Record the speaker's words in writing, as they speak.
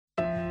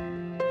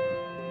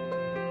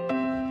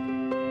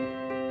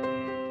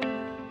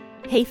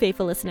Hey,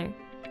 faithful listener.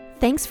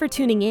 Thanks for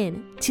tuning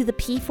in to the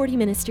P40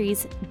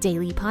 Ministries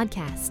Daily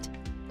Podcast.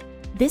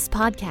 This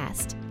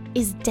podcast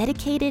is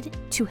dedicated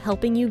to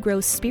helping you grow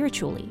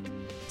spiritually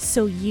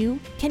so you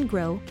can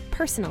grow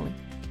personally.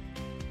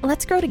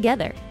 Let's grow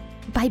together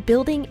by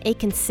building a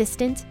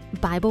consistent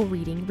Bible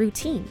reading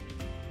routine.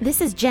 This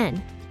is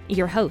Jen,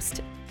 your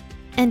host,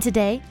 and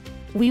today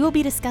we will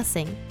be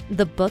discussing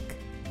the book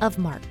of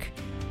Mark.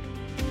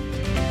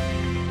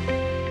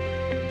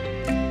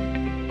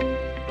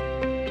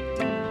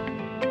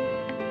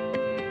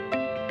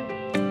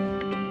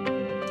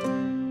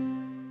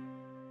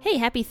 Hey,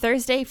 happy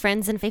Thursday,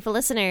 friends and faithful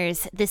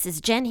listeners. This is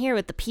Jen here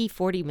with the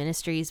P40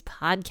 Ministries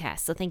podcast.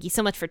 So thank you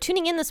so much for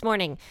tuning in this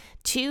morning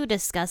to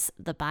discuss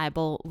the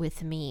Bible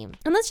with me.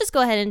 And let's just go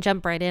ahead and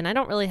jump right in. I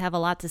don't really have a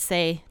lot to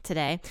say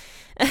today.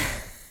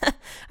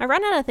 I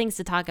run out of things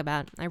to talk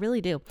about. I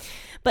really do.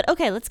 But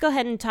okay, let's go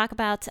ahead and talk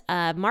about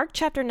Mark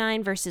chapter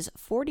 9, verses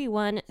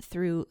 41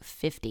 through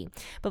 50.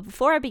 But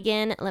before I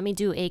begin, let me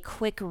do a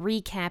quick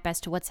recap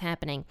as to what's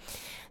happening.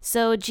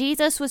 So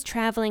Jesus was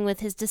traveling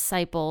with his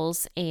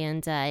disciples,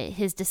 and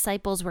his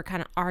disciples were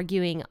kind of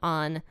arguing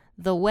on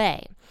the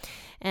way.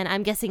 And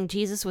I'm guessing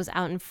Jesus was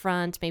out in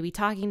front, maybe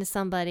talking to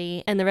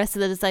somebody, and the rest of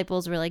the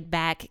disciples were like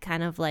back,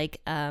 kind of like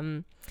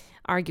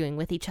arguing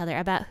with each other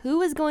about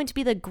who is going to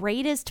be the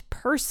greatest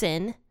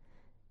person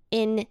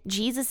in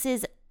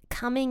Jesus's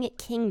coming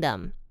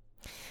kingdom.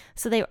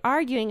 So they were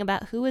arguing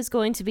about who is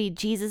going to be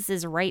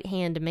Jesus's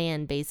right-hand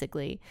man,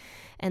 basically.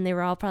 And they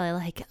were all probably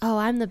like, oh,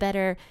 I'm the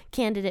better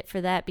candidate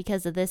for that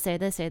because of this or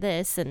this or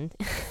this. And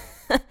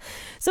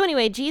so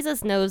anyway,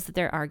 Jesus knows that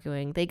they're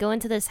arguing. They go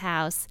into this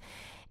house,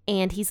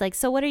 and he's like,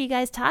 so what are you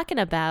guys talking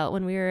about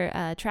when we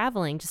were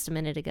traveling just a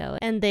minute ago?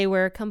 And they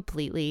were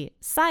completely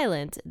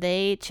silent.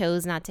 They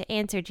chose not to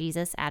answer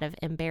Jesus out of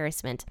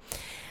embarrassment.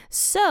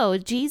 So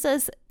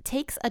Jesus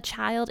takes a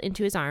child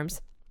into his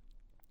arms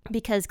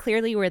because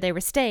clearly where they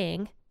were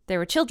staying, there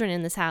were children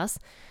in this house.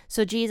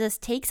 So Jesus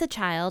takes a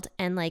child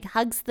and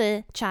hugs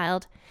the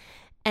child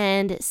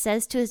and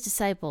says to his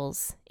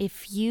disciples,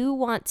 if you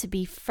want to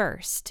be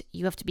first,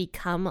 you have to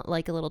become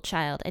like a little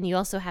child, and you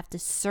also have to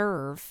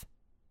serve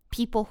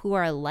people who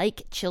are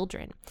like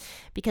children,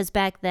 because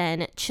back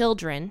then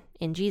children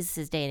in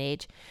Jesus's day and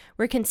age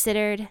were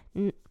considered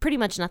pretty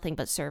much nothing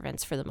but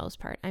servants for the most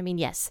part. I mean,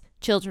 yes,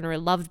 children were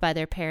loved by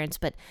their parents,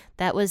 but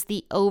that was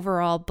the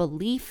overall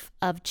belief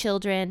of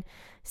children,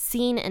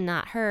 seen and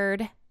not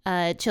heard.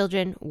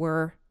 Children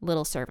were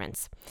little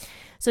servants.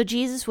 So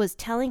Jesus was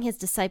telling his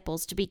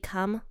disciples to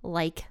become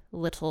like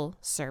little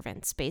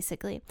servants,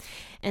 basically.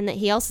 And that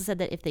he also said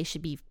that if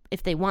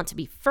they want to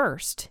be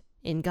first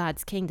in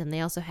God's kingdom, they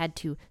also had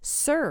to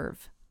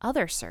serve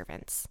other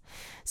servants.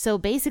 So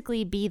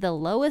basically be the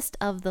lowest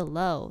of the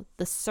low,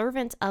 the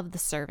servant of the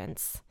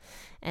servants.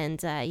 And,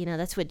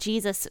 that's what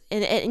Jesus,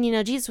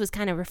 and Jesus was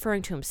kind of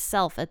referring to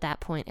himself at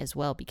that point as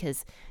well,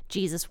 because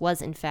Jesus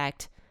was, in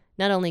fact,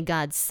 not only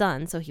God's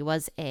son, so he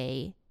was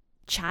a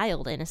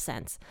child in a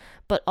sense,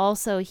 but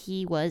also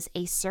he was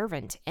a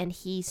servant, and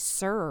he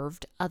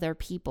served other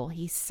people.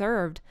 He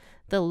served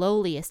the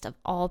lowliest of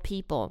all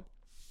people,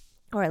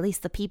 or at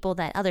least the people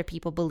that other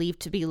people believed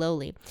to be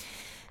lowly.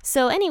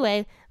 So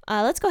anyway,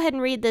 let's go ahead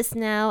and read this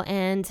now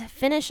and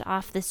finish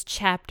off this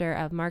chapter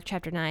of Mark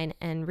chapter 9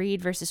 and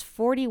read verses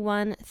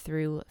 41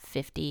 through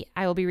 50.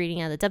 I will be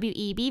reading out of the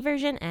WEB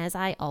version, as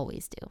I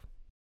always do.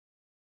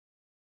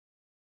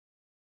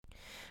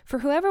 For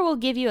whoever will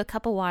give you a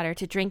cup of water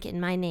to drink in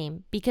my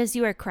name, because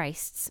you are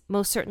Christ's,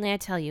 most certainly I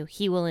tell you,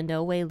 he will in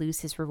no way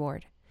lose his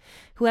reward.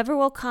 Whoever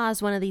will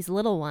cause one of these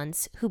little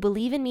ones who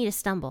believe in me to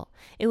stumble,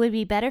 it would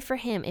be better for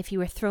him if he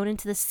were thrown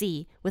into the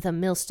sea with a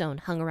millstone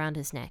hung around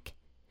his neck.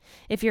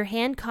 If your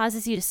hand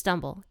causes you to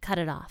stumble, cut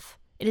it off.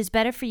 It is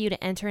better for you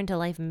to enter into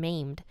life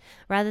maimed,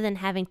 rather than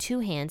having two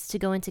hands to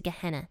go into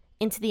Gehenna,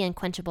 into the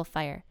unquenchable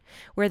fire,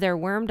 where their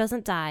worm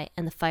doesn't die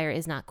and the fire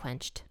is not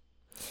quenched.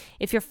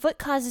 If your foot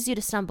causes you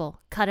to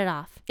stumble, cut it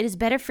off. It is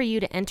better for you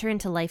to enter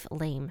into life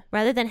lame,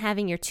 rather than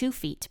having your 2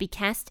 feet to be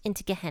cast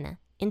into Gehenna,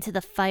 into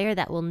the fire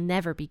that will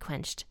never be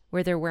quenched,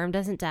 where their worm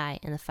doesn't die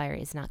and the fire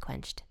is not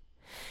quenched.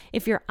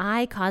 If your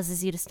eye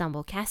causes you to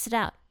stumble, cast it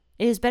out.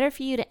 It is better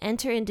for you to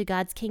enter into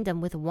God's kingdom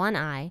with 1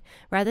 eye,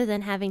 rather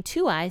than having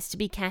 2 eyes to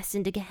be cast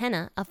into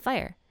Gehenna of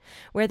fire,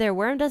 where their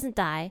worm doesn't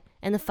die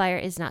and the fire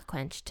is not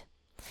quenched.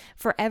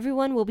 For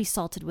everyone will be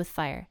salted with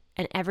fire,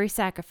 and every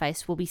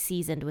sacrifice will be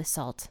seasoned with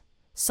salt.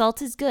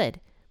 Salt is good,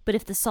 but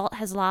if the salt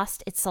has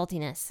lost its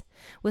saltiness,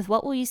 with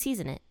what will you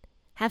season it?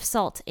 Have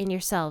salt in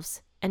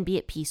yourselves, and be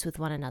at peace with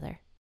one another.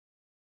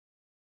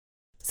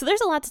 So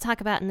there's a lot to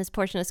talk about in this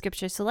portion of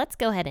scripture, so let's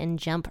go ahead and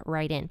jump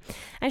right in.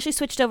 I actually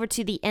switched over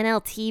to the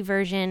NLT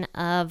version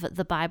of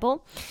the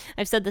Bible.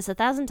 I've said this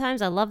 1,000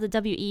 times. I love the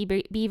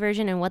WEB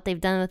version and what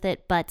they've done with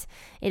it, but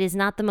it is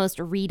not the most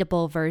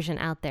readable version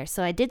out there.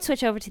 So I did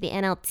switch over to the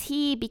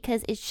NLT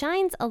because it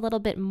shines a little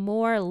bit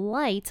more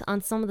light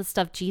on some of the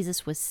stuff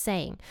Jesus was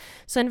saying.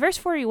 So in verse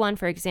 41,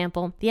 for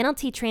example, the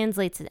NLT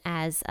translates it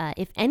as,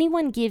 if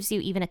anyone gives you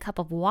even a cup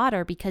of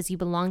water because you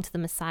belong to the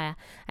Messiah,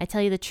 I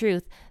tell you the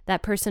truth,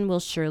 that person will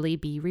surely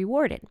be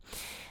rewarded.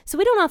 So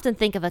we don't often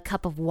think of a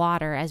cup of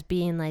water as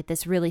being like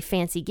this really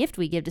fancy gift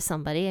we give to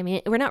somebody. I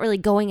mean, we're not really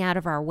going out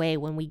of our way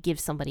when we give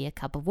somebody a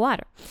cup of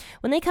water.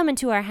 When they come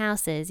into our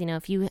houses,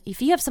 if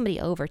you have somebody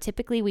over,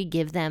 typically we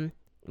give them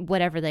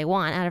whatever they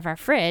want out of our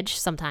fridge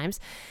sometimes.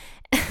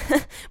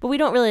 But we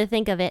don't really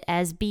think of it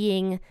as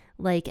being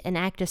like an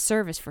act of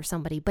service for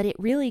somebody, but it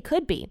really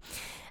could be.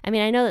 I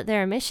mean, I know that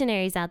there are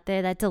missionaries out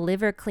there that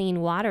deliver clean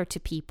water to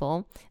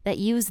people that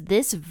use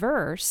this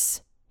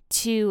verse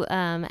to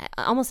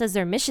almost as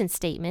their mission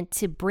statement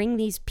to bring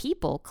these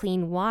people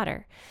clean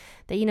water.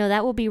 That,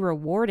 that will be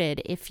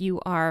rewarded if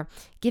you are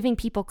giving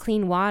people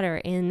clean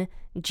water in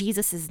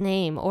Jesus's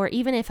name, or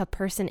even if a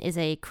person is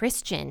a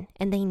Christian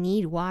and they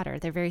need water,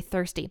 they're very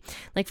thirsty.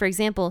 Like, for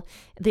example,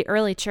 the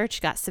early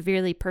church got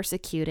severely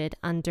persecuted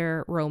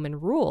under Roman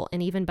rule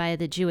and even by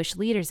the Jewish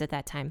leaders at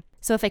that time.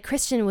 So if a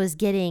Christian was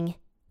getting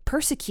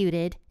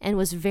persecuted and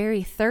was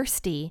very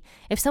thirsty,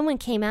 if someone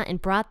came out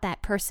and brought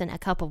that person a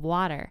cup of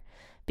water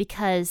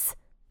because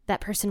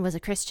that person was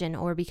a Christian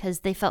or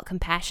because they felt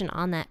compassion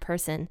on that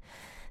person,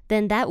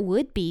 then that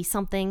would be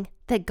something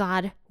that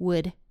God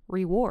would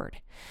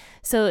reward.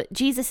 So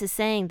Jesus is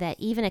saying that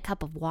even a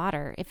cup of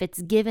water, if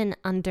it's given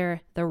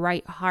under the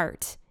right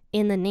heart,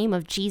 in the name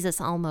of Jesus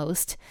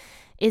almost,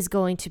 is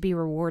going to be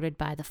rewarded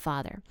by the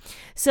Father.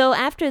 So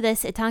after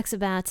this, it talks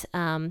about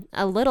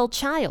a little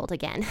child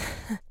again.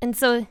 And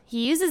so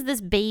he uses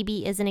this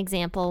baby as an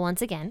example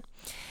once again.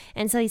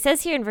 And so he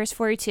says here in verse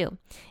 42,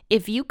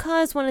 if you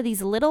cause one of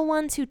these little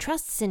ones who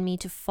trusts in me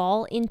to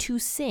fall into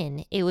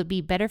sin, it would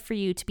be better for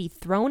you to be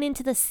thrown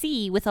into the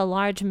sea with a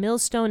large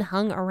millstone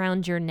hung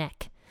around your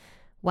neck.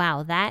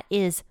 Wow, that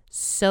is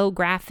so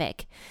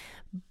graphic.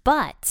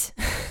 But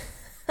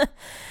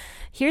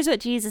here's what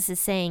Jesus is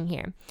saying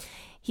here.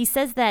 He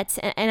says that,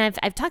 and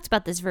I've talked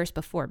about this verse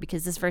before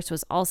because this verse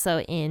was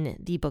also in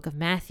the book of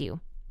Matthew,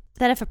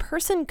 that if a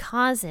person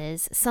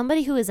causes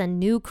somebody who is a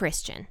new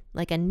Christian,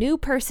 like a new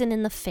person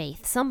in the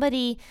faith,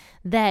 somebody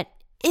that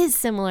is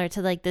similar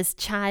to like this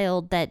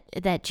child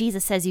that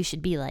Jesus says you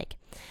should be like,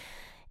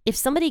 if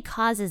somebody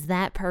causes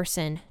that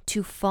person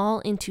to fall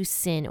into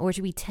sin or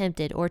to be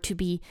tempted or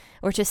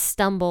to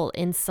stumble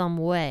in some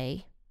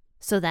way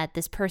so that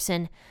this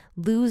person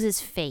loses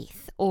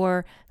faith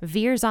or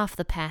veers off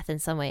the path in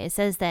some way, it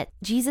says that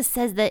Jesus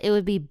says that it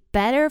would be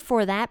better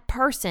for that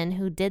person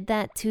who did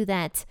that to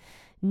that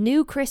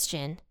new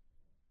Christian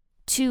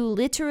to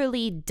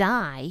literally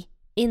die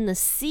in the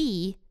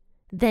sea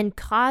than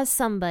cause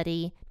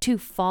somebody to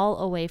fall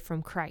away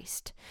from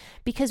Christ.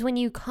 Because when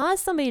you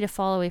cause somebody to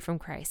fall away from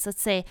Christ,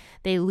 let's say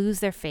they lose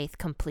their faith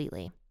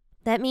completely,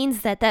 that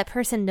means that that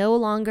person no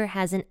longer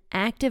has an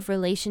active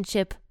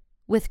relationship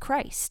with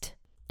Christ.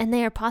 And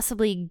they are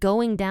possibly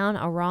going down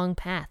a wrong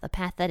path, a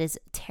path that is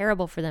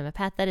terrible for them, a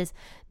path that is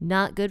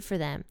not good for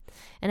them,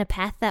 and a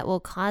path that will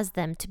cause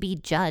them to be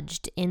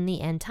judged in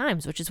the end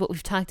times, which is what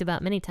we've talked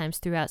about many times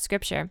throughout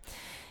Scripture,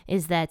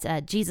 is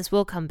that Jesus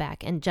will come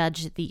back and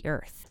judge the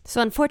earth. So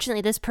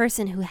unfortunately, this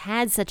person who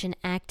had such an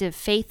active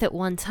faith at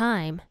one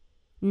time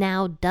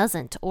now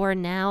doesn't, or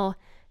now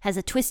has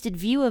a twisted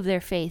view of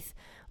their faith,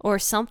 or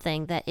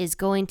something that is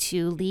going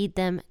to lead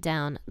them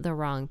down the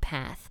wrong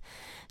path.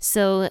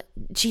 So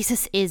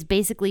Jesus is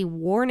basically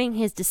warning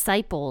his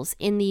disciples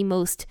in the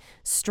most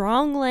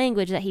strong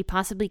language that he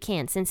possibly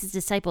can, since his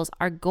disciples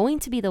are going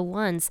to be the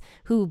ones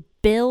who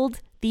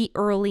build the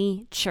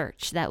early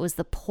church. That was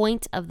the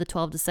point of the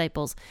 12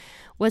 disciples,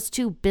 was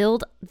to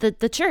build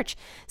the church.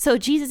 So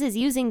Jesus is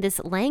using this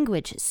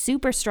language,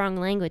 super strong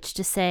language,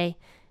 to say,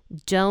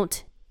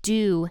 don't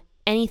do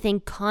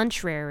anything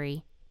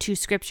contrary to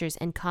scriptures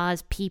and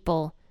cause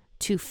people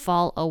to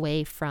fall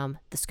away from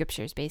the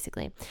scriptures,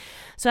 basically.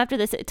 So after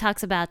this, it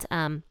talks about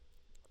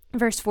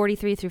verse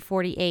 43 through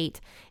 48.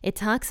 It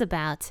talks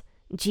about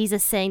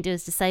Jesus saying to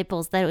his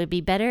disciples that it would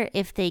be better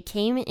if they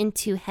came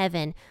into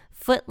heaven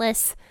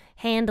footless,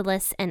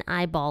 handless, and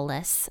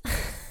eyeballless,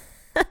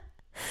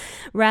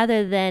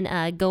 rather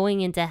than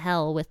going into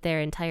hell with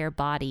their entire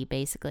body,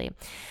 basically.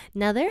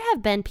 Now, there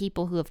have been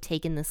people who have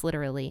taken this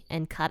literally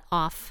and cut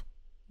off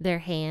their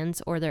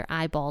hands or their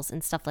eyeballs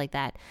and stuff like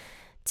that.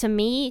 To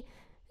me,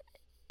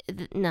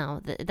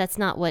 no, that's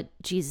not what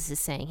Jesus is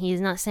saying. He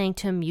is not saying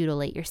to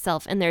mutilate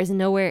yourself. And there's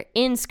nowhere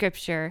in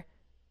Scripture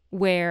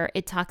where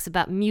it talks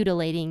about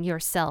mutilating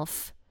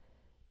yourself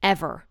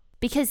ever.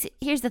 Because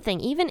here's the thing,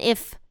 even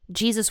if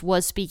Jesus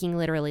was speaking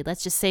literally,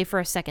 let's just say for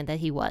a second that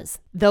he was,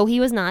 though he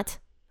was not,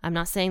 I'm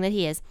not saying that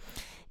he is.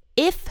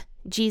 If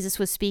Jesus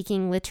was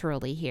speaking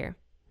literally here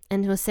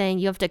and was saying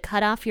you have to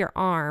cut off your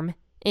arm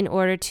in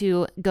order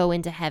to go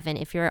into heaven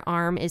if your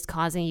arm is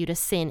causing you to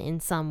sin in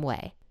some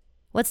way,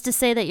 what's to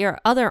say that your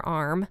other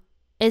arm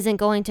isn't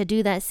going to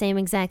do that same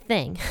exact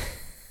thing?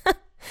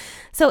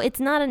 So it's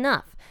not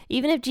enough.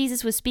 Even if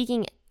Jesus was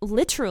speaking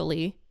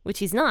literally, which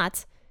he's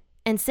not,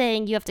 and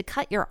saying you have to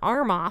cut your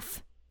arm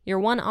off, your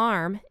one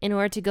arm, in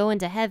order to go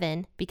into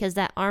heaven because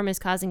that arm is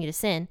causing you to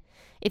sin,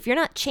 if you're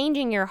not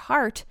changing your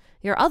heart,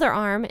 your other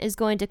arm is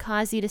going to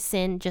cause you to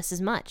sin just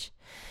as much.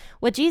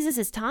 What Jesus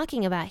is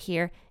talking about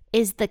here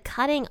is the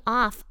cutting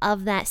off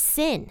of that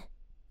sin.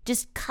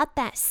 Just cut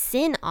that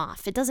sin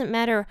off. It doesn't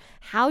matter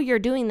how you're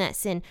doing that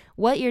sin,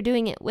 what you're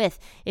doing it with.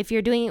 If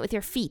you're doing it with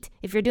your feet,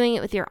 if you're doing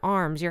it with your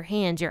arms, your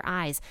hands, your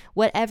eyes,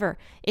 whatever,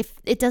 if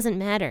it doesn't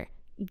matter,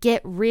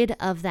 get rid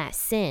of that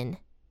sin,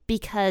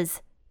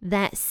 because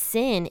that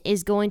sin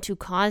is going to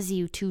cause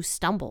you to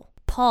stumble.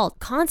 Paul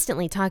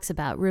constantly talks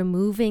about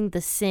removing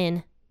the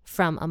sin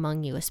from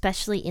among you,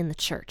 especially in the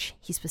church.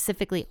 He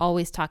specifically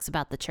always talks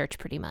about the church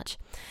pretty much.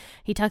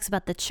 He talks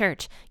about the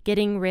church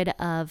getting rid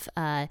of,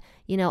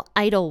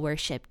 idol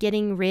worship,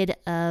 getting rid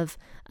of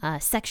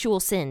sexual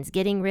sins,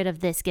 getting rid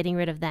of this, getting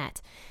rid of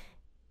that.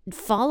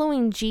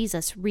 Following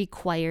Jesus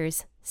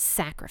requires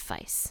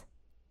sacrifice.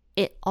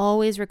 It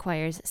always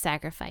requires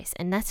sacrifice.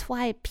 And that's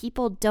why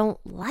people don't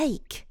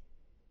like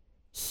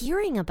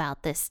hearing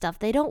about this stuff.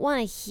 They don't want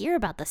to hear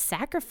about the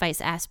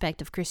sacrifice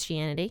aspect of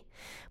Christianity.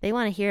 They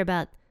want to hear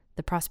about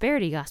the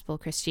prosperity gospel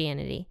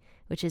Christianity,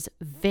 which is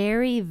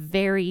very,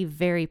 very,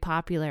 very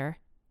popular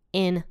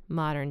in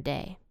modern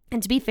day.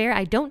 And to be fair,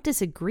 I don't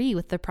disagree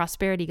with the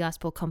prosperity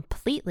gospel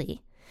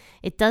completely.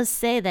 It does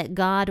say that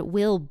God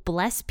will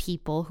bless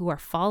people who are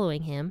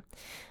following him,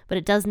 but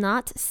it does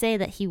not say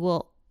that he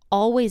will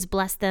always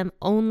bless them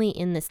only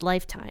in this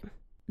lifetime.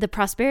 The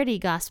prosperity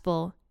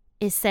gospel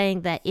is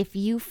saying that if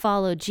you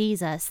follow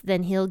Jesus,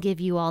 then he'll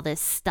give you all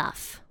this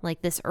stuff,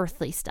 like this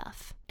earthly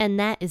stuff. And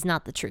that is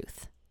not the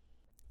truth.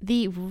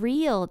 The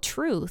real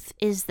truth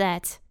is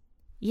that,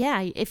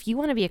 if you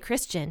want to be a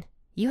Christian,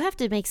 you have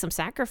to make some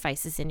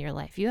sacrifices in your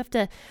life. You have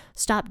to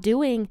stop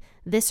doing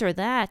this or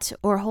that,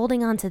 or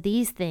holding on to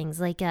these things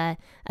like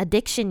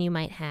addiction you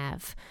might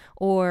have,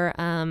 or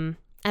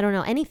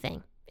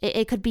anything.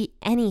 It could be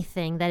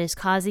anything that is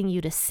causing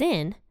you to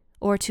sin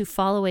or to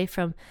fall away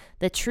from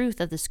the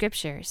truth of the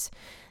scriptures,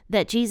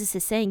 that Jesus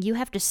is saying you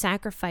have to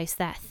sacrifice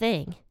that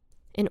thing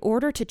in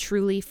order to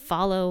truly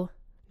follow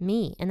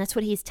me. And that's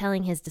what he's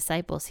telling his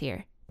disciples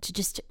here, to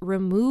just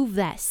remove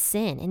that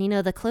sin.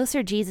 And the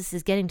closer Jesus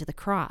is getting to the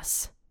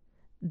cross,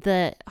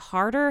 the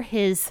harder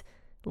his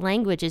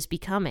language is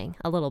becoming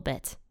a little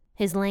bit.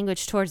 His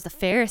language towards the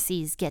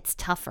Pharisees gets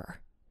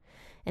tougher,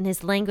 and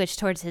his language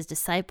towards his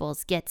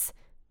disciples gets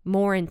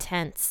more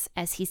intense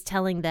as he's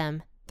telling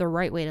them the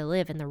right way to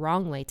live and the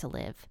wrong way to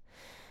live.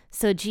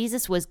 So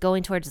Jesus was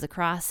going towards the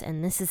cross,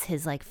 and this is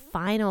his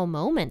final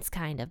moments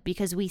kind of,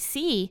 because we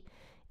see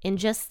in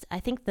just, I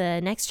think the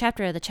next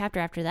chapter or the chapter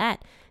after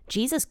that,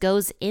 Jesus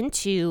goes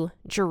into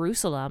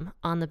Jerusalem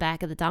on the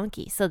back of the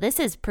donkey. So this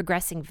is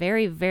progressing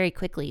very, very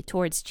quickly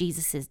towards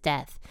Jesus's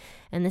death.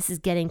 And this is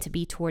getting to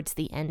be towards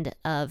the end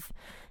of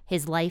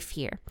his life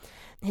here.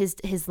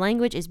 His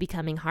language is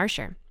becoming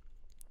harsher.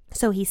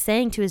 So he's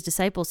saying to his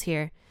disciples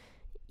here,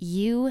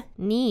 you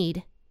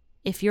need,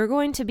 if you're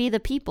going to be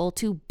the people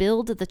to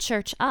build the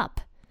church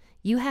up,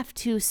 you have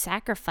to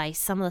sacrifice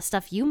some of the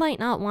stuff you might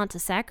not want to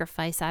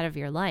sacrifice out of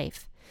your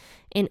life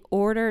in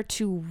order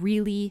to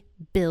really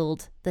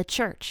build the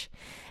church.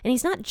 And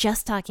he's not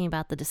just talking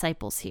about the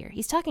disciples here.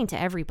 He's talking to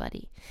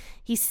everybody.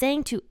 He's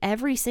saying to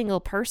every single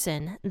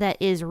person that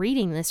is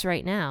reading this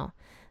right now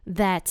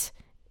that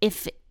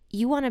if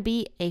you want to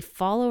be a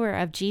follower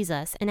of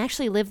Jesus and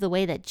actually live the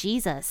way that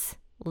Jesus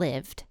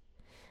lived,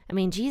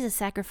 Jesus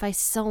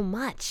sacrificed so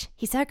much.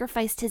 He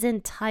sacrificed his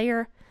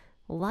entire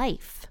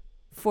life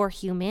for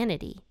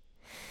humanity.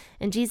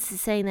 And Jesus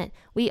is saying that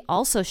we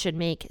also should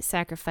make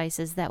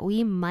sacrifices that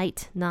we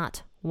might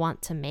not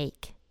want to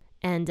make.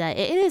 And it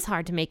is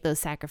hard to make those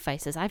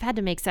sacrifices. I've had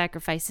to make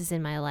sacrifices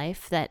in my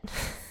life that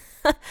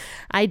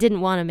I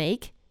didn't want to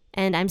make,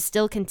 and I'm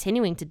still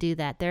continuing to do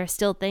that. There are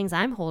still things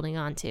I'm holding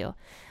on to.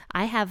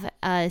 I have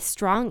a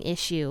strong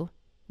issue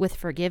with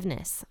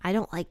forgiveness. I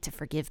don't like to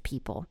forgive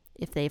people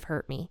if they've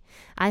hurt me.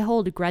 I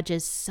hold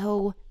grudges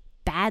so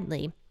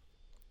badly,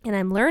 and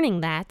I'm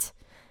learning that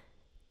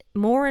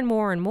more and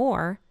more and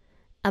more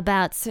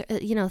about,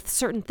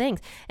 certain things.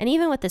 And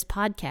even with this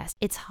podcast,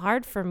 it's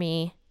hard for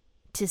me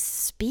to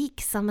speak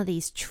some of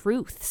these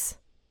truths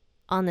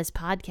on this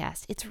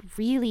podcast. It's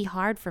really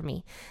hard for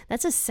me.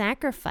 That's a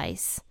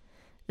sacrifice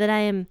that I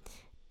am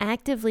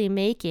actively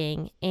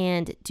making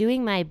and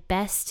doing my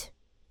best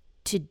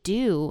to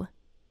do,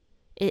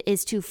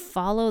 is to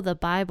follow the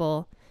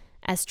Bible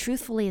as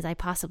truthfully as I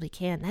possibly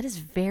can. That is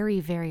very,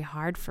 very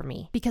hard for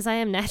me because I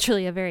am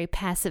naturally a very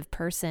passive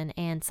person,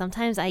 and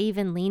sometimes I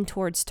even lean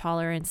towards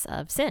tolerance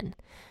of sin.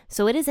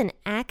 So it is an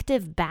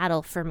active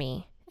battle for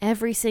me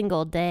every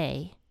single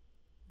day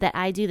that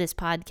I do this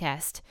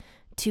podcast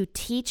to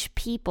teach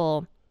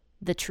people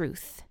the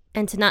truth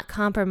and to not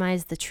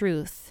compromise the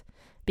truth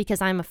because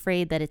I'm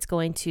afraid that it's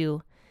going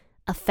to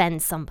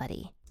offend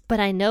somebody. But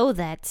I know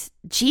that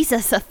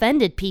Jesus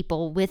offended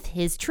people with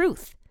his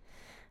truth.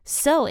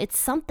 So it's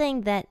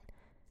something that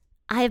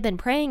I have been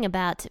praying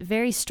about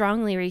very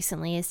strongly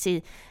recently, is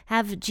to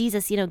have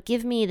Jesus,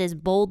 give me this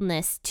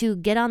boldness to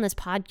get on this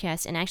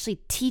podcast and actually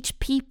teach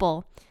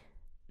people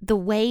the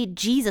way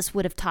Jesus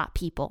would have taught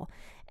people,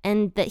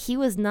 and that he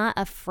was not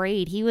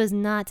afraid. He was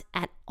not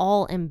at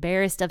all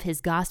embarrassed of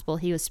his gospel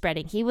he was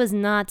spreading. He was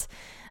not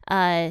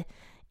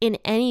in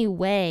any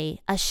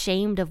way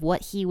ashamed of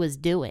what he was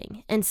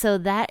doing. And so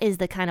that is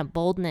the kind of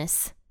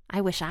boldness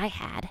I wish I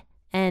had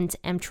and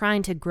am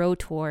trying to grow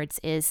towards,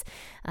 is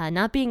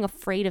not being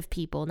afraid of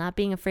people, not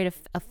being afraid of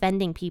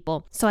offending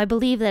people. So I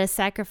believe that a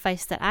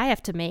sacrifice that I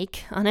have to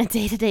make on a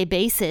day-to-day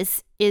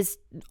basis is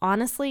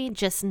honestly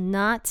just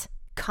not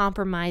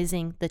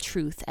compromising the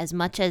truth as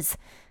much as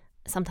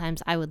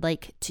sometimes I would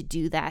like to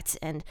do that.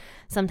 And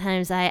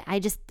sometimes I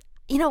just,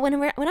 when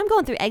I'm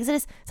going through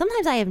Exodus,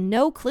 sometimes I have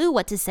no clue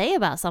what to say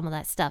about some of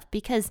that stuff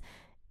because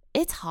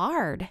it's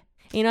hard.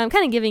 I'm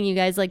kind of giving you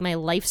guys like my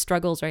life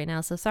struggles right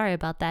now, so sorry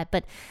about that.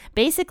 But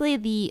basically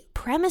the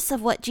premise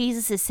of what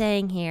Jesus is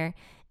saying here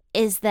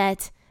is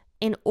that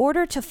in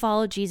order to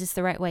follow Jesus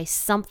the right way,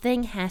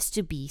 something has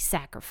to be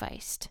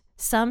sacrificed.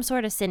 Some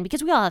sort of sin,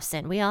 because we all have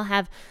sin. We all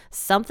have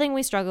something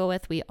we struggle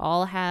with. We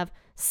all have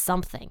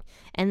something.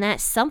 And that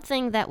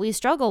something that we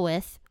struggle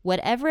with,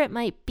 whatever it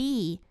might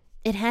be,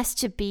 it has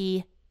to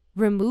be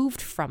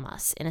removed from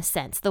us in a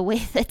sense. The way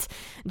that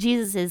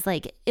Jesus is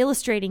like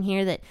illustrating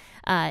here that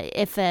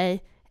if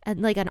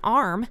like an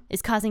arm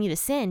is causing you to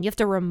sin, you have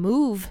to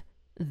remove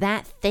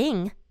that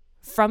thing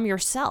from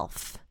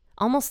yourself.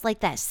 Almost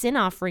like that sin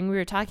offering we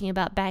were talking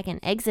about back in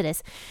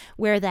Exodus,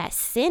 where that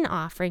sin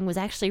offering was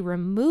actually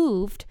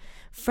removed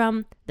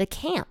from the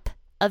camp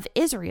of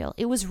Israel.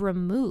 It was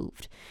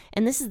removed.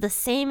 And this is the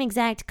same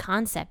exact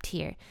concept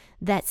here,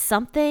 that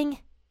something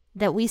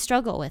that we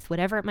struggle with,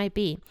 whatever it might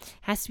be,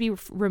 has to be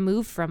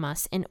removed from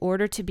us in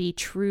order to be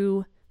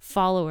true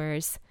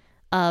followers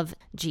of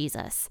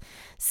Jesus.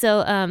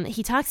 So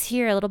he talks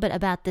here a little bit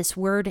about this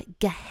word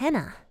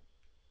Gehenna.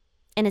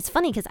 And it's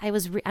funny because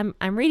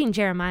I'm reading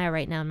Jeremiah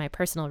right now in my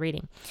personal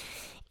reading.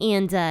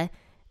 And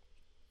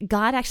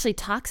God actually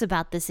talks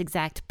about this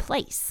exact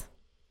place.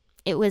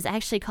 It was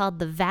actually called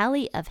the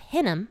Valley of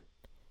Hinnom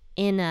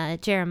in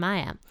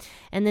Jeremiah.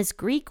 And this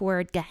Greek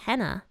word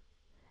Gehenna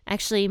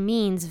actually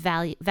means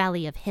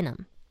valley of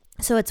Hinnom.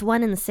 So it's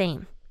one and the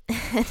same.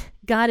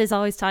 God is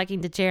always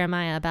talking to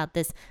Jeremiah about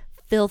this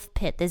filth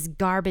pit, this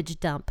garbage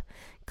dump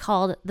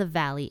called the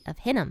Valley of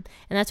Hinnom.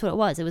 And that's what it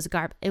was.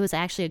 It was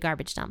actually a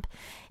garbage dump.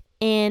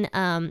 In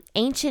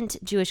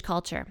ancient Jewish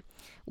culture,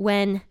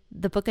 when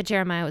the book of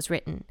Jeremiah was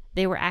written,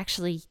 they were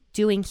actually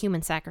doing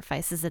human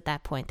sacrifices at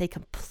that point. They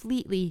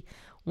completely,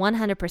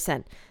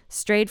 100%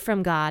 strayed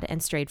from God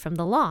and strayed from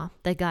the law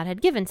that God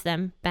had given to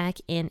them back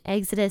in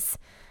Exodus,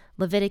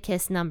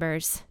 Leviticus,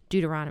 Numbers,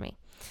 Deuteronomy.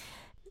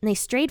 And they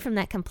strayed from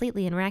that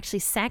completely and were actually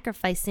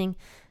sacrificing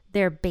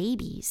their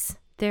babies,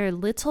 their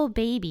little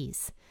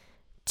babies,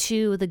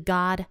 to the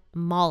god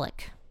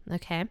Moloch,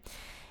 okay?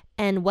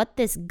 And what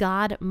this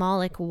god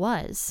Moloch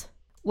was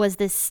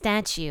this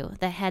statue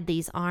that had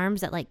these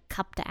arms that like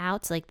cupped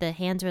out, like the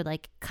hands were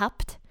like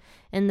cupped,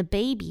 and the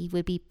baby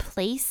would be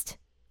placed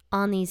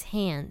on these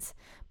hands.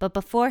 But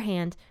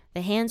beforehand,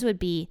 the hands would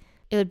be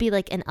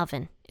like an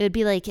oven. It would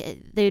be like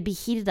they would be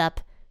heated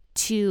up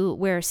to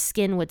where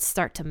skin would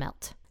start to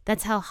melt.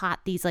 That's how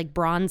hot these like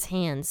bronze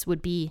hands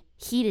would be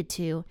heated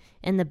to,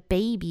 and the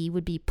baby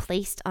would be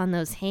placed on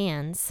those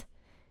hands,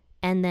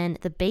 and then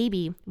the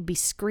baby would be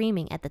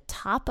screaming at the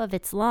top of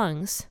its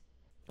lungs,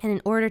 and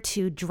in order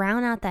to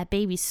drown out that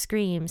baby's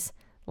screams,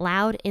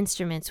 loud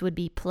instruments would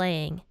be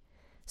playing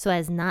so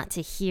as not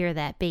to hear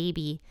that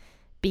baby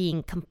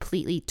being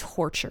completely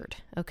tortured,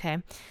 okay?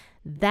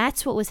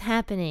 That's what was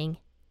happening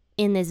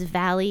in this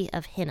Valley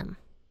of Hinnom.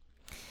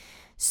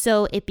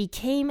 So it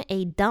became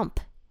a dump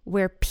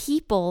where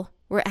people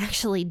were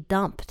actually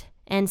dumped,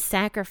 and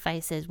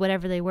sacrifices,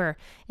 whatever they were,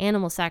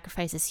 animal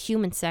sacrifices,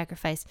 human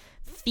sacrifice,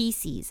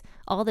 feces,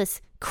 all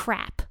this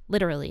crap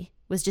literally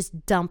was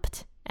just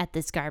dumped at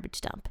this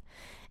garbage dump.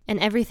 And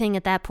everything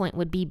at that point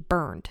would be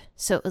burned.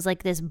 So it was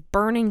like this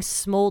burning,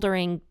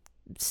 smoldering,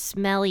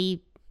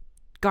 smelly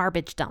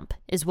garbage dump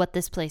is what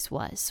this place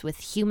was, with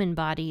human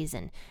bodies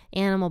and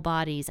animal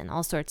bodies and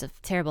all sorts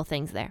of terrible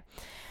things there.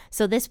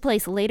 So this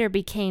place later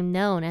became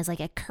known as like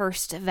a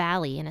cursed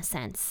valley in a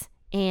sense.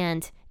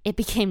 And it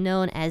became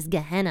known as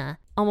Gehenna,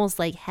 almost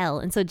like hell.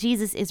 And so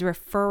Jesus is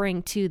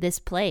referring to this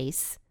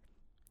place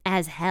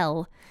as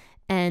hell.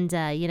 And,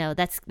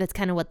 that's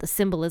kind of what the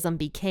symbolism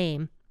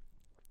became.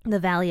 The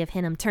Valley of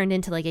Hinnom turned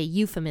into like a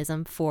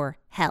euphemism for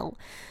hell.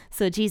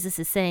 So Jesus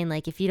is saying,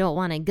 like, if you don't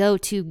want to go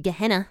to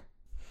Gehenna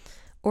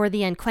or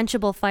the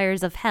unquenchable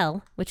fires of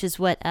hell, which is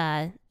what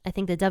I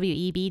think the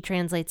WEB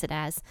translates it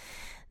as,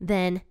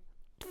 then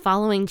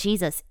following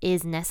Jesus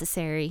is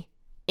necessary,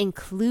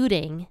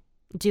 including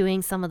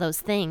doing some of those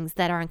things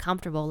that are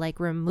uncomfortable, like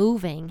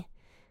removing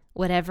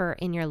whatever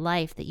in your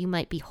life that you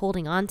might be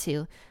holding on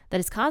to that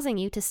is causing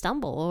you to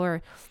stumble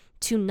or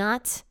to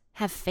not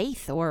have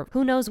faith or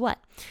who knows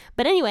what.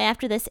 But anyway,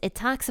 after this, it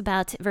talks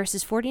about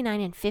verses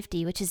 49 and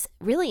 50, which is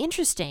really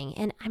interesting.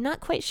 And I'm not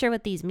quite sure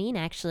what these mean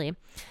actually,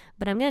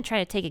 but I'm going to try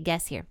to take a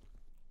guess here.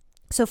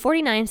 So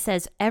 49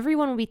 says,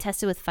 everyone will be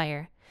tested with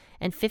fire.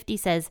 And 50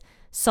 says,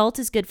 salt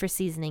is good for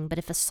seasoning, but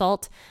if a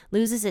salt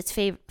loses its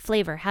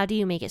flavor, how do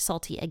you make it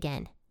salty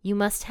again? You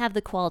must have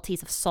the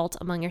qualities of salt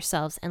among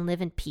yourselves and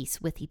live in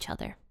peace with each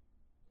other.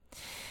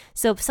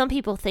 So some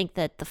people think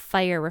that the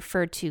fire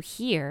referred to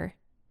here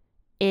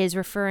is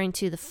referring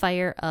to the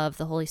fire of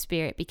the Holy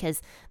Spirit,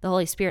 because the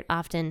Holy Spirit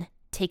often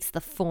takes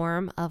the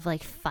form of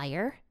like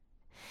fire.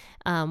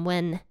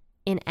 When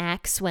in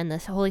Acts, when the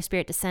Holy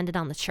Spirit descended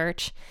on the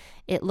church,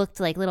 it looked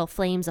like little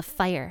flames of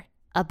fire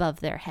above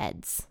their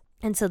heads.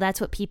 And so that's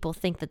what people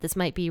think that this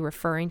might be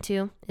referring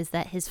to, is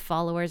that his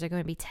followers are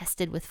going to be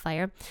tested with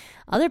fire.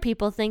 Other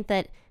people think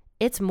that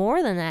it's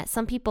more than that.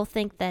 Some people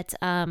think that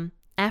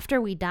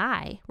after we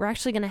die, we're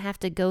actually going to have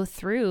to go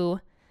through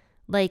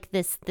like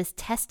this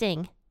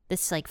testing,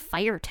 this like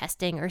fire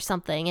testing or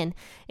something, and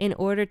in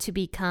order to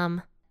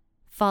become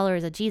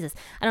followers of Jesus.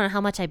 I don't know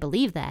how much I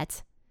believe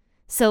that.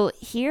 So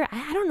here,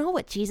 I don't know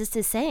what Jesus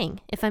is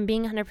saying, if I'm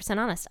being 100%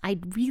 honest. I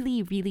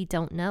really, really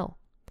don't know.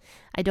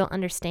 I don't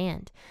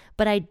understand.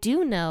 But I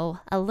do know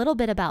a little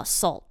bit about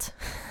salt.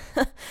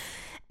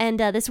 And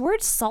this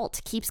word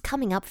salt keeps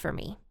coming up for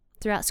me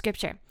throughout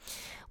Scripture.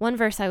 One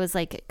verse I was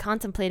like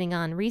contemplating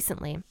on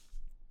recently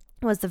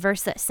was the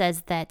verse that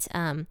says that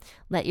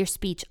let your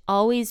speech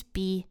always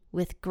be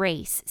with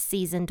grace,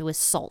 seasoned with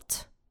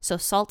salt. So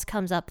salt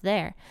comes up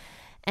there.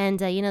 And,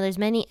 there's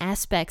many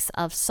aspects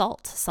of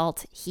salt.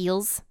 Salt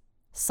heals.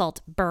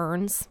 Salt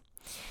burns.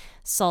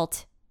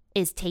 Salt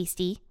is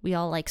tasty. We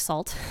all like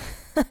salt.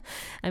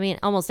 I mean,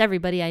 almost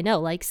everybody I know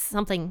likes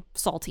something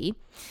salty.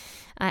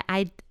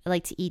 I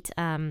like to eat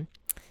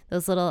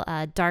those little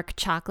dark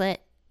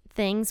chocolate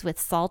things with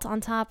salt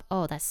on top.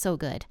 Oh, that's so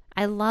good.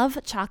 I love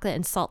chocolate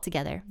and salt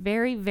together.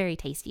 Very, very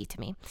tasty to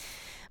me.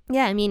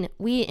 Yeah, I mean,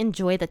 we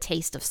enjoy the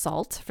taste of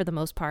salt for the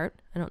most part.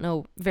 I don't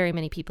know very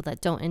many people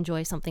that don't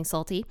enjoy something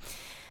salty.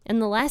 And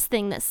the last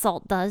thing that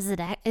salt does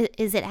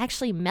is it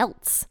actually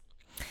melts.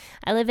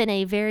 I live in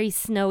a very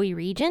snowy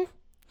region,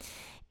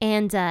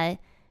 and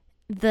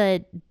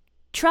the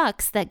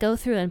trucks that go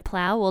through and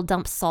plow will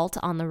dump salt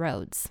on the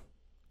roads.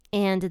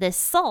 And this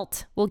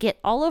salt will get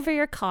all over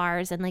your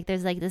cars, and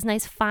there's this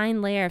nice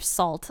fine layer of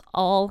salt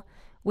all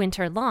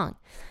winter long.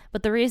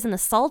 But the reason the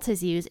salt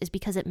is used is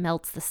because it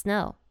melts the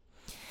snow.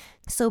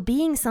 So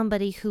being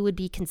somebody who would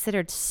be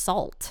considered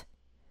salt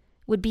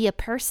would be a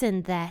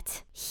person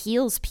that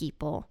heals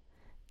people.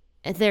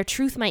 Their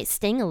truth might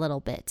sting a little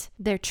bit.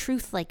 Their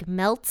truth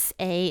melts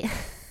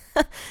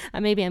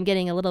maybe I'm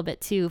getting a little bit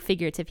too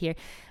figurative here,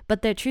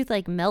 but their truth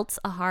melts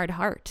a hard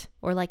heart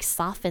or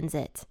softens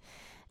it.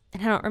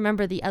 And I don't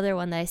remember the other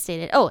one that I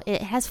stated. Oh,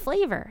 it has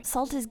flavor.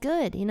 Salt is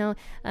good.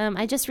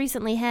 I just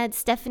recently had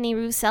Stephanie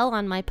Roussel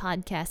on my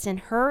podcast, and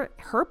her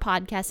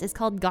podcast is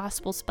called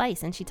Gospel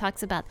Spice, and she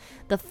talks about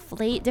the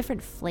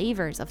different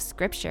flavors of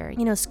Scripture.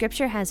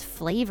 Scripture has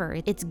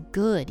flavor. It's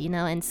good,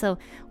 and so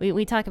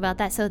we talk about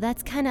that. So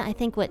that's kind of, I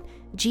think, what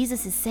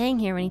Jesus is saying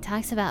here when he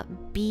talks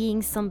about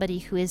being somebody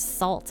who is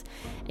salt,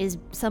 is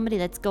somebody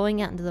that's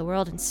going out into the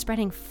world and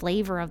spreading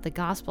flavor of the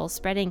gospel,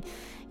 spreading,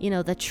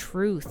 the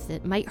truth.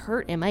 It might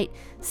hurt, it might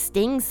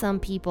sting some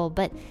people,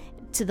 but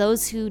to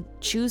those who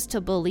choose to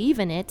believe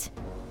in it,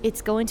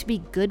 it's going to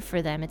be good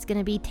for them. It's going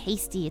to be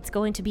tasty. It's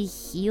going to be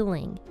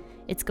healing.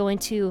 It's going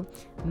to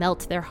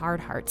melt their hard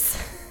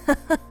hearts.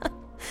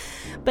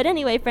 But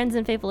anyway, friends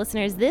and faithful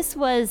listeners, this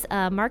was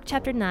Mark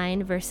chapter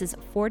 9, verses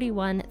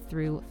 41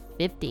 through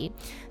 50.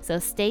 So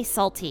stay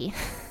salty.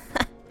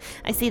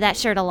 I see that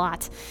shirt a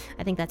lot.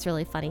 I think that's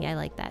really funny. I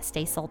like that.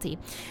 Stay salty.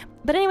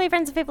 But anyway,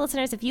 friends and faithful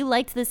listeners, if you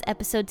liked this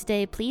episode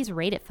today, please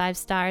rate it 5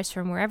 stars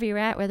from wherever you're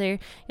at, whether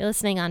you're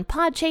listening on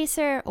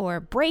Podchaser or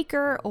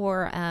Breaker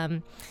or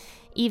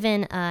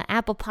even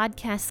Apple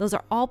Podcasts. Those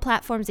are all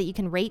platforms that you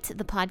can rate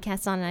the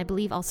podcast on, and I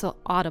believe also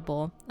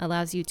Audible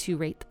allows you to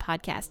rate the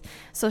podcast.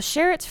 So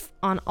share it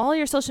on all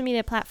your social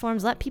media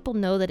platforms. Let people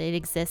know that it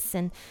exists,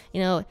 and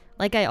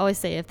like I always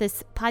say, if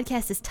this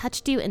podcast has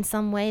touched you in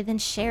some way, then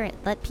share it.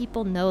 Let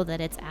people know that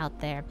it's out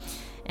there.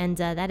 And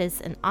that is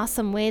an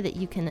awesome way that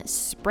you can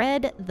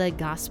spread the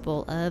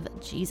gospel of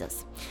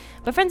Jesus.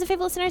 But friends and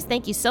faithful listeners,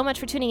 thank you so much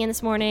for tuning in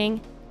this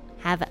morning.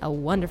 Have a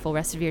wonderful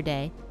rest of your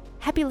day.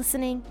 Happy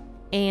listening,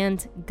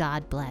 and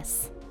God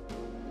bless.